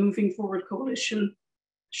 the Moving Forward Coalition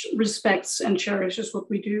respects and cherishes what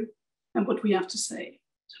we do and what we have to say.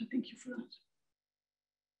 So thank you for that.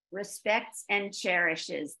 Respects and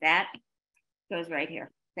cherishes, that goes right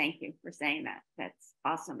here. Thank you for saying that. That's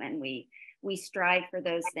awesome. And we strive for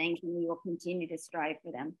those things, and we will continue to strive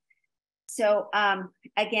for them. So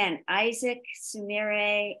again, Isaac,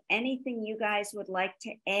 Sumire, anything you guys would like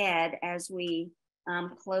to add as we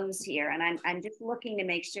close here? And I'm just looking to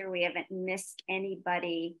make sure we haven't missed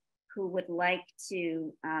anybody who would like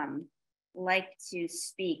to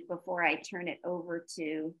speak before I turn it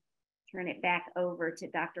back over to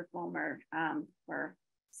Dr. Fulmer for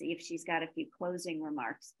see if she's got a few closing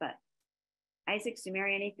remarks. But Isaac,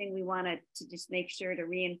 Sumire, anything we wanted to just make sure to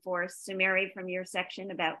reinforce? Sumire, from your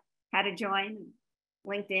section about how to join,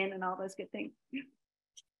 LinkedIn, and all those good things.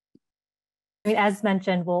 I mean, as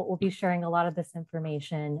mentioned, we'll be sharing a lot of this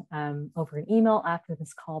information over an email after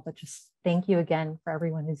this call, but just thank you again for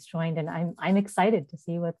everyone who's joined. And I'm excited to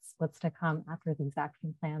see what's to come after these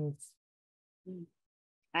action plans.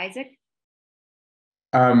 Isaac?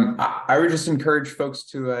 I would just encourage folks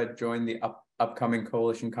to join the upcoming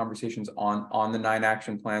coalition conversations on the 9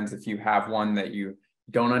 action plans. If you have one that you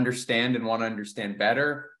don't understand and want to understand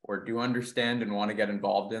better, or do understand and want to get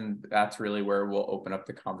involved in, that's really where we'll open up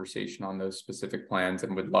the conversation on those specific plans,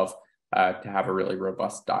 and would love to have a really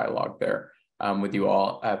robust dialogue there with you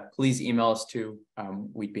all. Please email us too.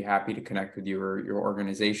 We'd be happy to connect with you or your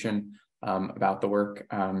organization about the work,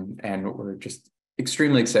 and we're just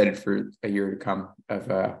extremely excited for a year to come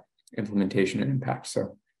of implementation and impact.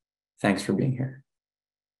 So thanks for being here.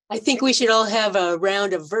 I think we should all have a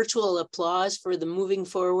round of virtual applause for the Moving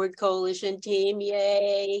Forward Coalition team.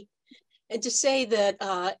 Yay. And to say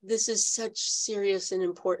that this is such serious and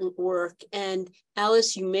important work. And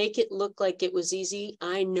Alice, you make it look like it was easy.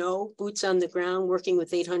 I know boots on the ground working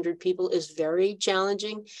with 800 people is very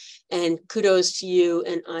challenging. And kudos to you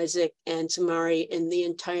and Isaac and Tamari and the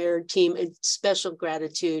entire team, and special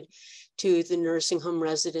gratitude to the nursing home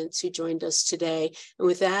residents who joined us today. And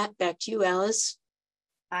with that, back to you, Alice.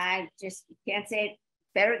 I just can't say it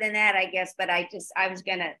better than that, I guess, but I was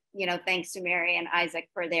gonna, thanks to Mary and Isaac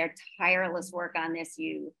for their tireless work on this.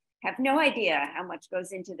 You have no idea how much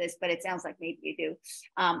goes into this, but it sounds like maybe you do.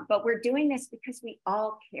 But we're doing this because we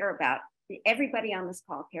all care about, everybody on this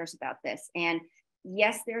call cares about this. And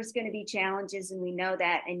yes, there's gonna be challenges, and we know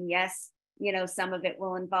that. And yes, some of it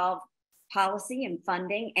will involve policy and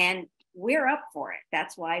funding, and we're up for it.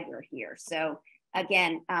 That's why we're here. So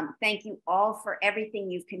again, thank you all for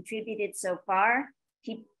everything you've contributed so far.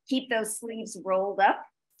 Keep those sleeves rolled up.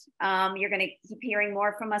 You're going to keep hearing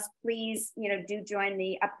more from us. Please, do join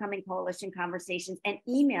the upcoming coalition conversations and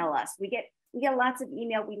email us. We get lots of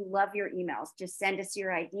email. We love your emails. Just send us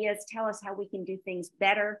your ideas. Tell us how we can do things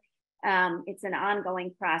better. It's an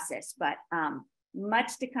ongoing process, but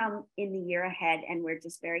much to come in the year ahead, and we're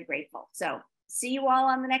just very grateful. So see you all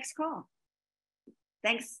on the next call.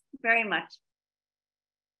 Thanks very much.